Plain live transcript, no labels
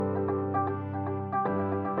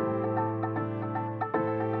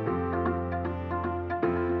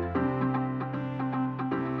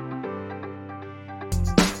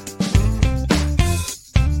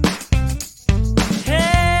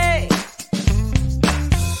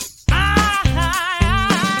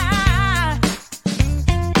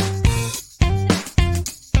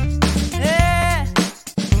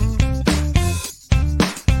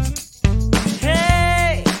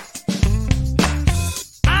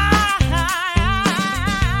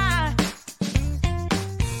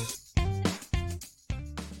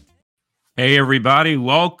Hey, everybody,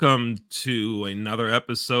 welcome to another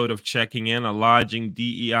episode of Checking In, a Lodging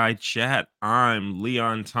DEI chat. I'm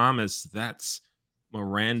Leon Thomas. That's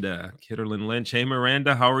Miranda Kitterlin Lynch. Hey,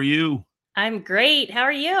 Miranda, how are you? I'm great. How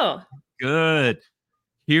are you? Good.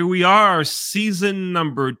 Here we are, season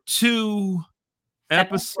number 2,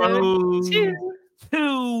 Episode episode 2.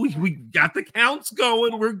 2. We got the counts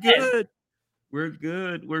going. We're Yes. good. We're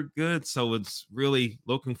good. We're good. So it's really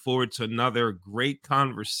looking forward to another great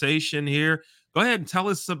conversation here. Go ahead and tell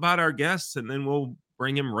us about our guests, and then we'll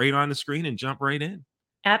bring him right on the screen and jump right in.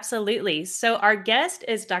 Absolutely. So, our guest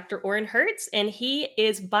is Dr. Oren Hertz, and he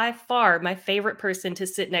is by far my favorite person to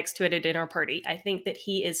sit next to at a dinner party. I think that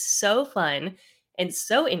he is so fun and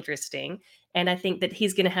so interesting, and I think that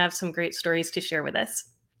he's going to have some great stories to share with us.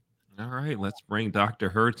 All right, let's bring Dr.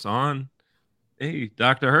 Hertz on. Hey,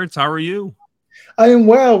 Dr. Hertz, how are you? I am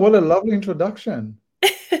well. What a lovely introduction.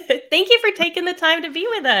 Thank you for taking the time to be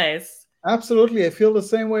with us. Absolutely. I feel the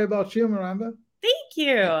same way about you, Miranda. Thank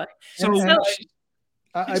you. So,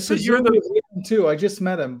 I so you're presume the you him too. I just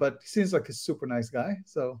met him, but he seems like a super nice guy.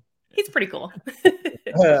 So, He's pretty cool.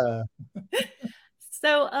 yeah.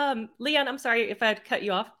 So, Leon, I'm sorry if I cut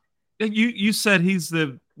you off. you said he's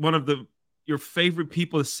the one of your favorite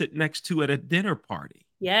people to sit next to at a dinner party.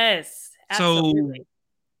 Yes, So absolutely.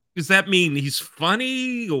 does that mean he's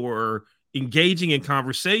funny or engaging in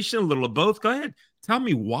conversation? A little of both. Go ahead. Tell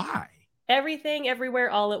me why. Everything, everywhere,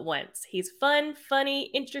 all at once. He's fun, funny,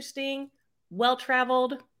 interesting,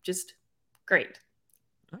 well-traveled, just great.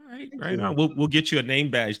 All right, right on. We'll get you a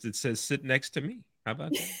name badge that says "Sit next to me." How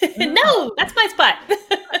about that? No, that's my spot.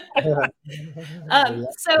 Yeah.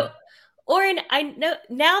 So, Oren, I know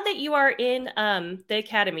now that you are in the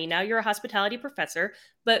academy, now you're a hospitality professor,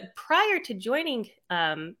 but prior to joining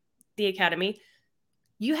the academy,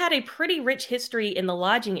 you had a pretty rich history in the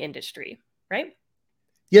lodging industry, right?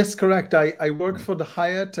 Yes, correct. I work for the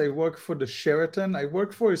Hyatt. I work for the Sheraton. I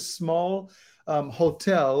work for a small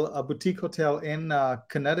hotel, a boutique hotel in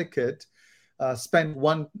Connecticut. Spent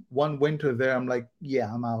one winter there. I'm like,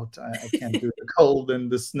 yeah, I'm out. I can't do the cold and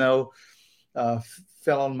the snow.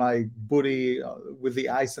 Fell on my booty with the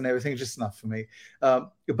ice and everything. Just not for me.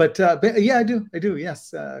 But yeah, I do.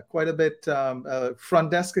 Yes, quite a bit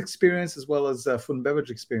front desk experience as well as food and beverage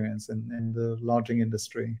experience in the lodging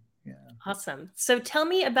industry. Yeah. Awesome. So tell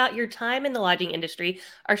me about your time in the lodging industry.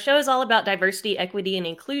 Our show is all about diversity, equity, and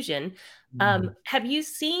inclusion. Have you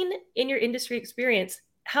seen in your industry experience,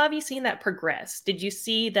 how have you seen that progress? Did you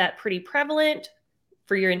see that pretty prevalent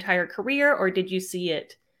for your entire career, or did you see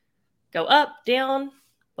it go up, down?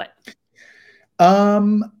 What?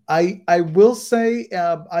 I will say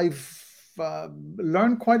I've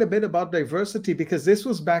learned quite a bit about diversity because this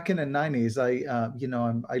was back in the 90s.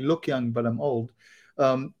 I look young, but I'm old.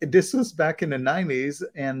 This was back in the 90s,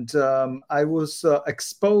 and I was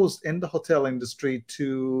exposed in the hotel industry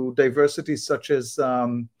to diversity such as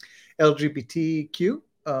LGBTQ,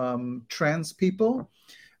 trans people,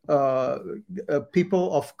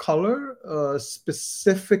 people of color,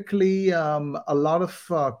 specifically a lot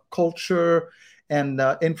of culture and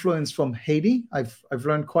influence from Haiti. I've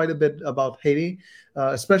learned quite a bit about Haiti,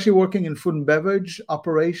 especially working in food and beverage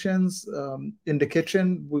operations in the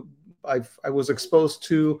kitchen. I was exposed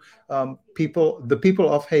to the people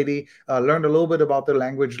of Haiti, learned a little bit about their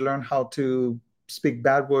language, learned how to speak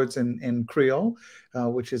bad words in Creole,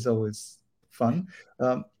 which is always fun.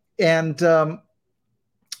 And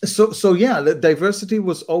So yeah, the diversity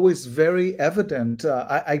was always very evident.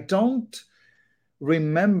 I don't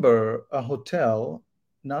remember a hotel,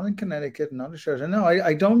 not in Connecticut, not in Sheraton. No,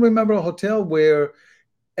 I don't remember a hotel where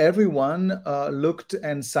everyone looked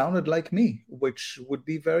and sounded like me, which would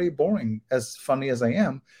be very boring. As funny as I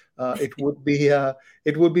am, it would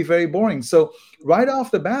be very boring. So right off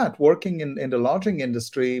the bat, working in the lodging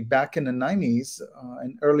industry back in the 90s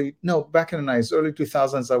and back in the 90s, early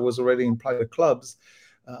 2000s, I was already in private clubs.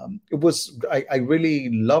 I really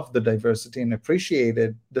loved the diversity and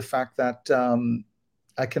appreciated the fact that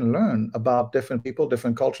I can learn about different people,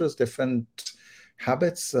 different cultures, different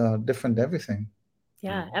habits, different everything.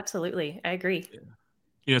 Yeah, absolutely. I agree.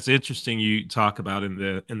 Yeah, it's interesting you talk about in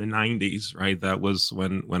the 90s, right? That was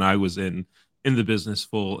when I was in the business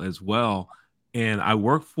full as well. And I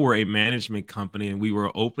worked for a management company, and we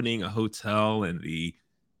were opening a hotel, and the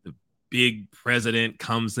big president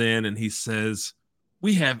comes in and he says,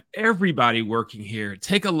 "We have everybody working here.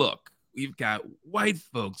 Take a look. We've got white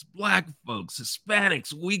folks, black folks,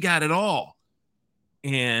 Hispanics, we got it all."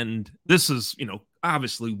 And this is,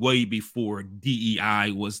 obviously way before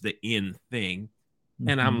DEI was the in thing.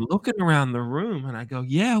 And Mhm. I'm looking around the room and I go,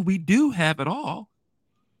 yeah, we do have it all.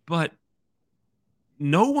 But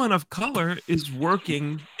no one of color is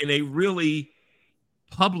working in a really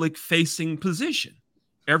public facing position.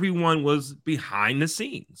 Everyone was behind the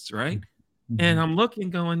scenes, right? And Mhm. I'm looking,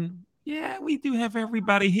 going, yeah, we do have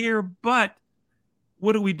everybody here, but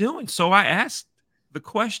what are we doing? So I asked the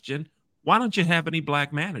question, why don't you have any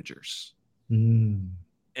black managers? Mm.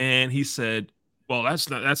 And he said, well,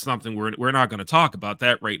 that's something we're not going to talk about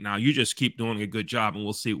that right now. You just keep doing a good job and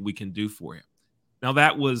we'll see what we can do for you. Now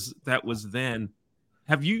that was then.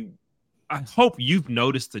 Have you I hope you've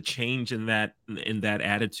noticed a change in that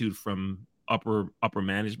attitude from upper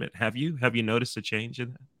management. Have you noticed a change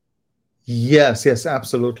in that? Yes, yes,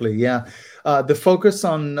 absolutely. Yeah. The focus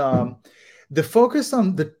on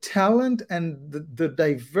the talent and the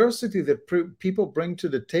diversity that people bring to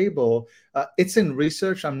the table, it's in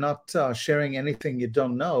research. I'm not sharing anything you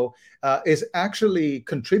don't know, is actually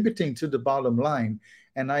contributing to the bottom line.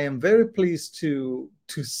 And I am very pleased to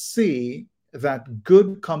see that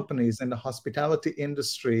good companies in the hospitality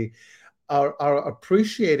industry are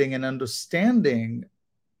appreciating and understanding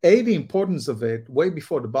A, the importance of it way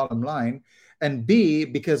before the bottom line, and B,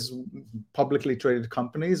 because publicly traded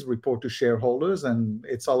companies report to shareholders and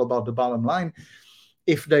it's all about the bottom line.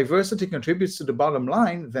 If diversity contributes to the bottom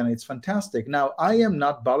line, then it's fantastic. Now, I am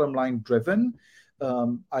not bottom line driven.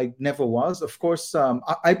 I never was. Of course,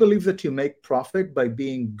 I believe that you make profit by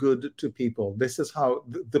being good to people. This is how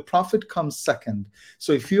the profit comes second.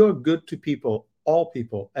 So if you're good to people,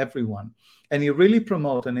 everyone, and you really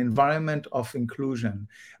promote an environment of inclusion,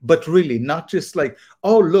 but really not just like,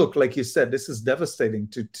 oh, look, like you said, this is devastating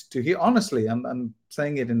to hear. Honestly, I'm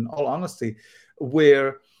saying it in all honesty,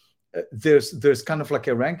 where there's kind of like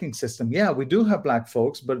a ranking system. Yeah, we do have black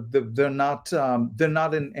folks, but they're not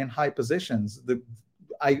in high positions.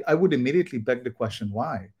 I would immediately beg the question,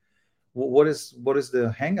 why? What is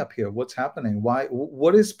the hang up here? What's happening? Why?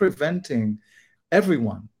 What is preventing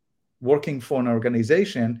everyone working for an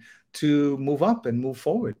organization to move up and move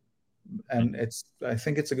forward? And I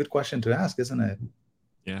think it's a good question to ask, isn't it?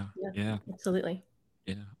 Yeah, Yeah, yeah, absolutely.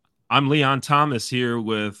 yeah. I'm Leon Thomas here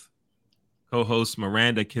with co-host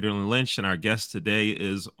Miranda Kitterlin Lynch, and our guest today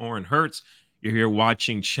is Oren Hertz. You're here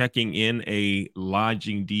watching Checking In, a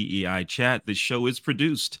lodging DEI chat. The show is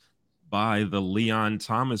produced by the Leon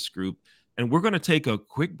Thomas Group, and we're going to take a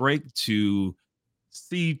quick break to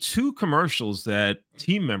see two commercials that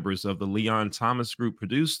team members of the Leon Thomas Group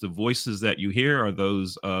produced. The voices that you hear are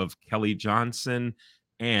those of Kelly Johnson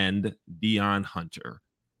and Dion Hunter.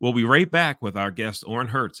 We'll be right back with our guest Oren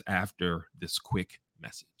Hertz after this quick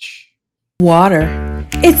message. Water.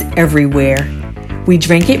 It's everywhere. We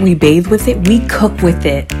drink it, we bathe with it, we cook with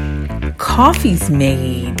it. Coffee's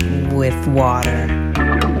made with water.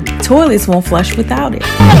 Toilets won't flush without it.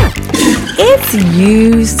 It's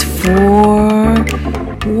used for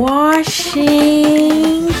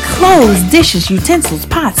washing clothes, dishes, utensils,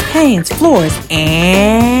 pots, pans, floors,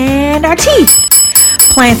 and our teeth.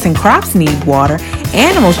 Plants and crops need water,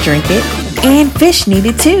 animals drink it, and fish need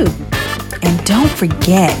it too. And don't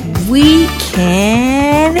forget, we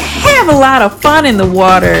can have a lot of fun in the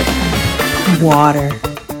water. Water.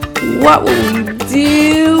 What will we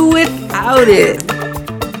do without it?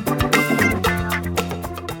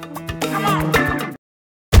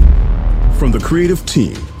 From the creative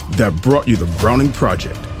team that brought you The Browning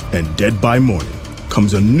Project and Dead by Morning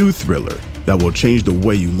comes a new thriller that will change the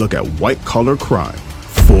way you look at white-collar crime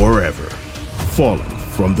forever. Falling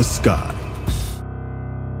from the Sky.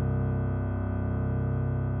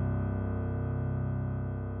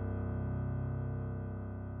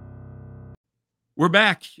 We're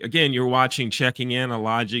back. Again, you're watching Checking In, a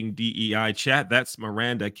lodging DEI chat. That's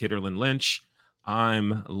Miranda Kitterlin Lynch.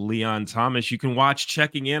 I'm Leon Thomas. You can watch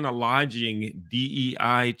Checking In, a lodging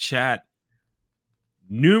DEI chat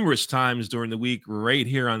numerous times during the week right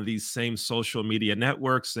here on these same social media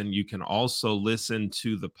networks. And you can also listen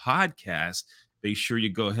to the podcast. Make sure you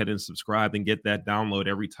go ahead and subscribe and get that download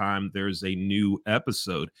every time there's a new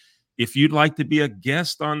episode. If you'd like to be a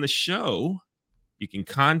guest on the show, you can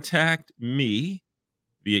contact me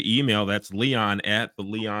via email. That's Leon at the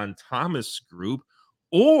Leon Thomas Group.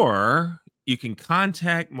 Or you can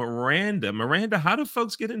contact Miranda. Miranda, how do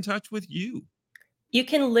folks get in touch with you? You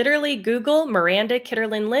can literally Google Miranda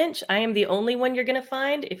Kitterlin Lynch. I am the only one you're going to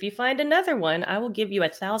find. If you find another one, I will give you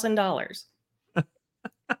 $1,000.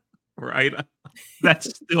 Right?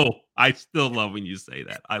 I still love when you say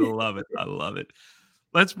that. I love it. I love it.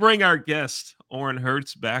 Let's bring our guest, Oren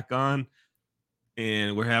Hertz, back on.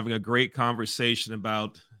 And we're having a great conversation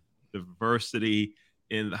about diversity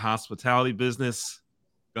in the hospitality business.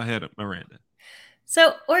 Go ahead, Miranda.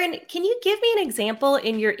 So, Oren, can you give me an example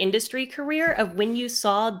in your industry career of when you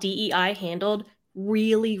saw DEI handled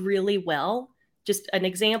really, really well? Just an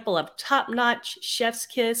example of top-notch chef's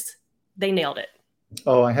kiss. They nailed it.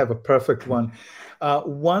 Oh, I have a perfect one.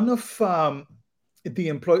 One of the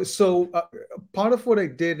employees. So part of what I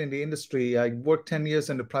did in the industry, I worked 10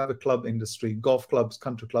 years in the private club industry, golf clubs,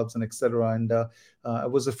 country clubs, and etc. And I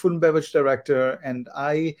was a food and beverage director. And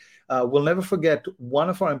I will never forget one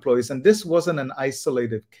of our employees. And this wasn't an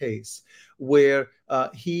isolated case where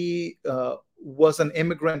he was an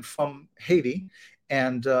immigrant from Haiti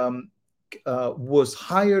and was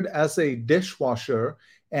hired as a dishwasher.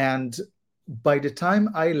 And by the time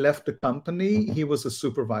I left the company, he was a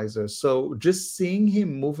supervisor. So just seeing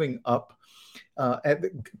him moving up, a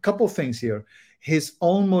couple of things here. His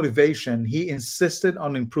own motivation, he insisted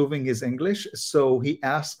on improving his English. So he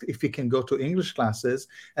asked if he can go to English classes.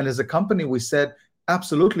 And as a company, we said,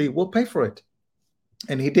 absolutely, we'll pay for it.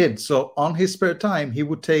 And he did. So on his spare time, he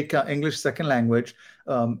would take English second language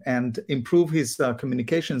and improve his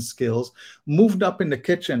communication skills, moved up in the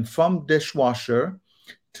kitchen from dishwasher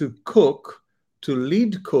to cook, to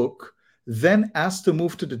lead cook, then asked to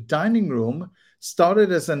move to the dining room,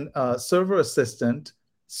 started as an server assistant,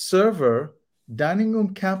 server, dining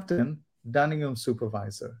room captain, dining room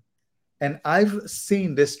supervisor. And I've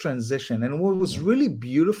seen this transition. And what was really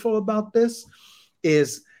beautiful about this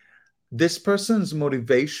is this person's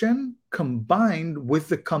motivation combined with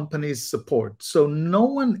the company's support. So no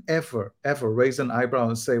one ever raised an eyebrow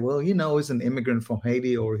and say, well, he's an immigrant from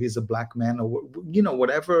Haiti, or he's a black man, or,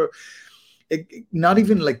 whatever. Not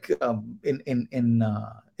even like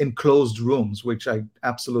in closed rooms, which I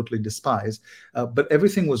absolutely despise. But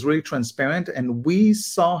everything was really transparent, and we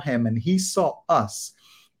saw him and he saw us.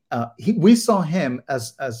 We saw him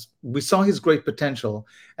as we saw his great potential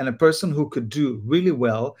and a person who could do really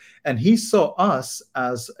well. And he saw us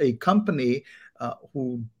as a company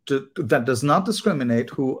that does not discriminate,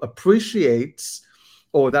 who appreciates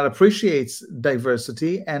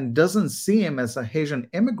diversity and doesn't see him as a Haitian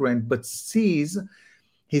immigrant, but sees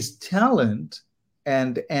his talent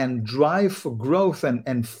and drive for growth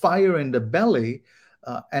and fire in the belly,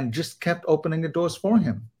 and just kept opening the doors for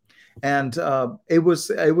him. And it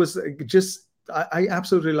was just, I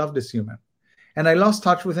absolutely love this human. And I lost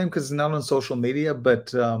touch with him because he's not on social media,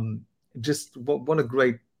 but just what a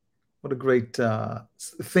great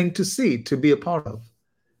thing to see, to be a part of.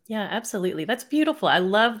 Yeah, absolutely. That's beautiful. I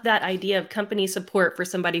love that idea of company support for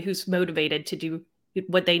somebody who's motivated to do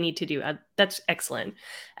what they need to do. That's excellent.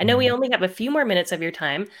 I know we only have a few more minutes of your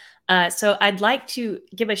time. So I'd like to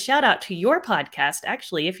give a shout out to your podcast,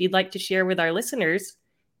 actually, if you'd like to share with our listeners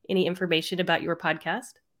any information about your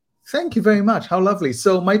podcast. Thank you very much. How lovely.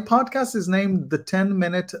 So my podcast is named the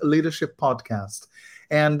 10-Minute Leadership Podcast.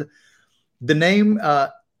 And the name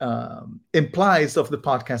implies of the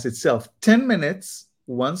podcast itself, 10 minutes,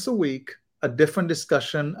 once a week, a different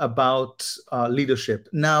discussion about leadership.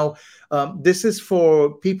 Now, this is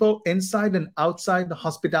for people inside and outside the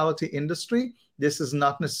hospitality industry. This is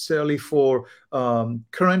not necessarily for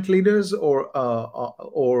current leaders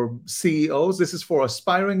or CEOs. This is for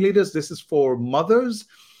aspiring leaders. This is for mothers.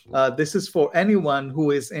 This is for anyone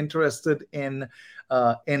who is interested in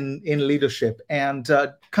leadership. And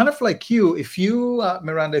kind of like you, if you,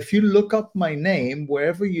 Miranda, if you look up my name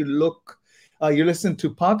wherever you look, you listen to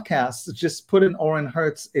podcasts, just put in Oren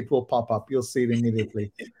Hertz, it will pop up. You'll see it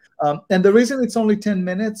immediately. And the reason it's only 10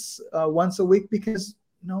 minutes once a week, because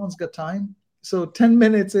no one's got time. So 10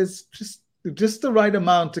 minutes is just the right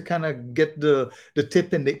amount to kind of get the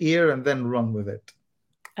tip in the ear and then run with it.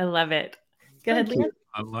 I love it. Go ahead, Leon.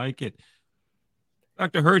 I like it.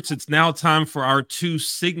 Dr. Hertz, it's now time for our 2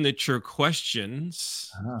 signature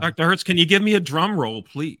questions. Dr. Hertz, can you give me a drum roll,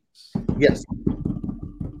 please? Yes.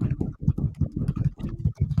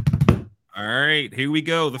 All right, here we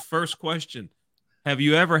go. The first question. Have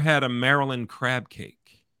you ever had a Maryland crab cake?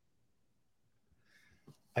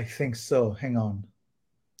 I think so. Hang on.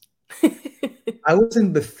 I was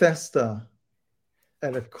in Bethesda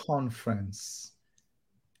at a conference,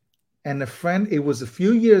 and it was a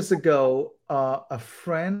few years ago, a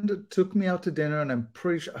friend took me out to dinner, and I'm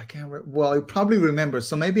pretty sure, I probably remember,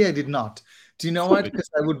 so maybe I did not. Do you know what? Because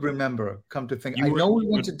I would remember, come to think. I know we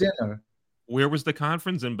went to dinner. Where was the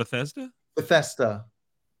conference? In Bethesda? Bethesda.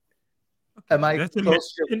 Okay. Am I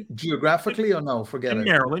close geographically or no? Forget it.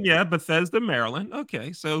 Maryland, yeah, Bethesda, Maryland.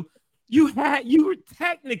 Okay, so you had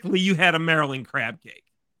a Maryland crab cake.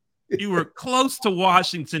 You were close to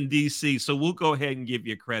Washington, D.C., so we'll go ahead and give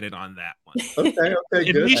you credit on that one. Okay, at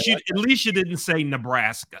good. At least you didn't say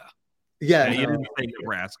Nebraska. Yeah, you didn't say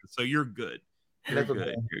Nebraska, so you're good. You're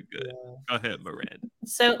good. Yeah. Go ahead, Miranda.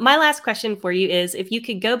 So my last question for you is, if you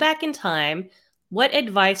could go back in time, what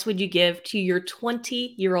advice would you give to your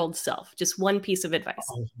 20-year-old self? Just one piece of advice.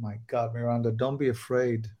 Oh my God, Miranda, don't be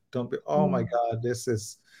afraid. Don't be, oh my Mm. God, this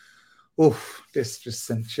just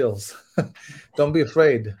sent chills. Don't be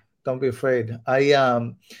afraid. Don't be afraid.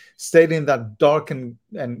 I stayed in that dark and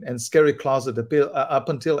scary closet up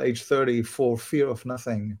until age 30 for fear of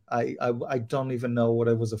nothing. I don't even know what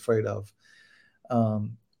I was afraid of.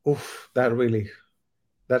 Um,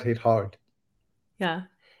 that hit hard. Yeah.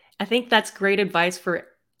 I think that's great advice for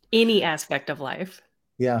any aspect of life.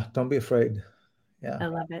 Yeah, don't be afraid. Yeah. I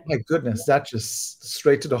love it. My goodness, that just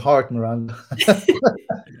straight to the heart, Miranda.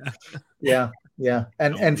 Yeah. Yeah, yeah,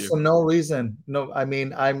 and Don't be for no reason. No, I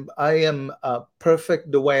mean, I am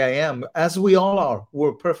perfect the way I am, as we all are.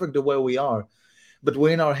 We're perfect the way we are, but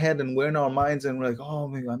we're in our head and we're in our minds, and we're like, oh,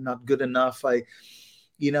 maybe I'm not good enough.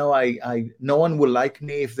 No one will like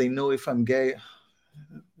me if they know if I'm gay.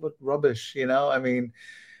 What rubbish, I mean,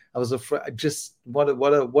 I was afraid. Just what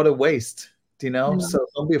a waste, Mm. So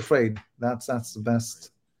don't be afraid. That's the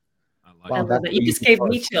best. I like I Wow, it. love that's it. You really just gave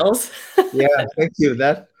me harsh. chills. Yeah, thank you.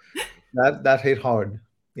 That hit hard.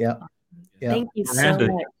 Yeah, Yeah. yeah. Thank you so Miranda,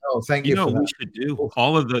 much. Oh, thank you for we that. should do Oof.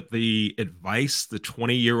 all of the advice, the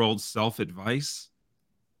 20-year-old self advice.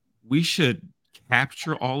 We should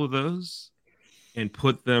capture all of those and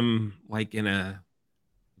put them like in a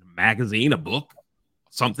magazine, a book,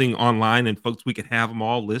 something online, and folks, we could have them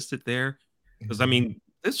all listed there. Because I mean,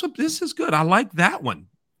 this is good. I like that one.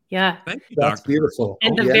 Yeah. Thank you, That's Dr. Hertz. beautiful.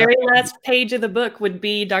 And the Yeah. very last page of the book would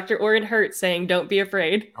be Dr. Oren Hertz saying, "Don't be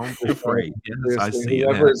afraid." Don't be afraid. Yes, I Seriously, see it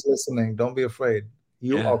whoever happening. is listening, don't be afraid.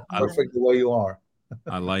 You Yeah, are perfect the way you are.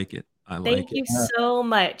 I like it. I Thank like it. you Yeah. so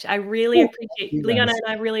much. I really Ooh, appreciate you Leona guys.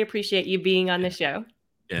 and I really appreciate you being on the Yeah. show.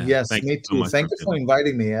 Yeah. Yes, Thank you me so too. much Thank for you for doing it.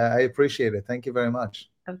 inviting me. I appreciate it. Thank you very much.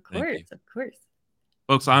 Of Thank course, you. of course.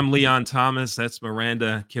 Folks, I'm Leon Thomas. That's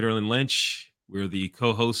Miranda Kitterlin Lynch. We're the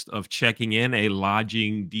co host of Checking In, a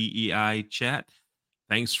lodging DEI chat.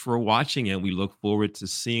 Thanks for watching, and we look forward to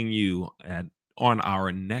seeing you on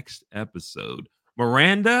our next episode.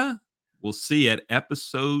 Miranda, we'll see you at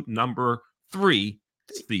episode number 3,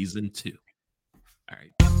 season 2. All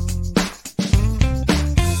right.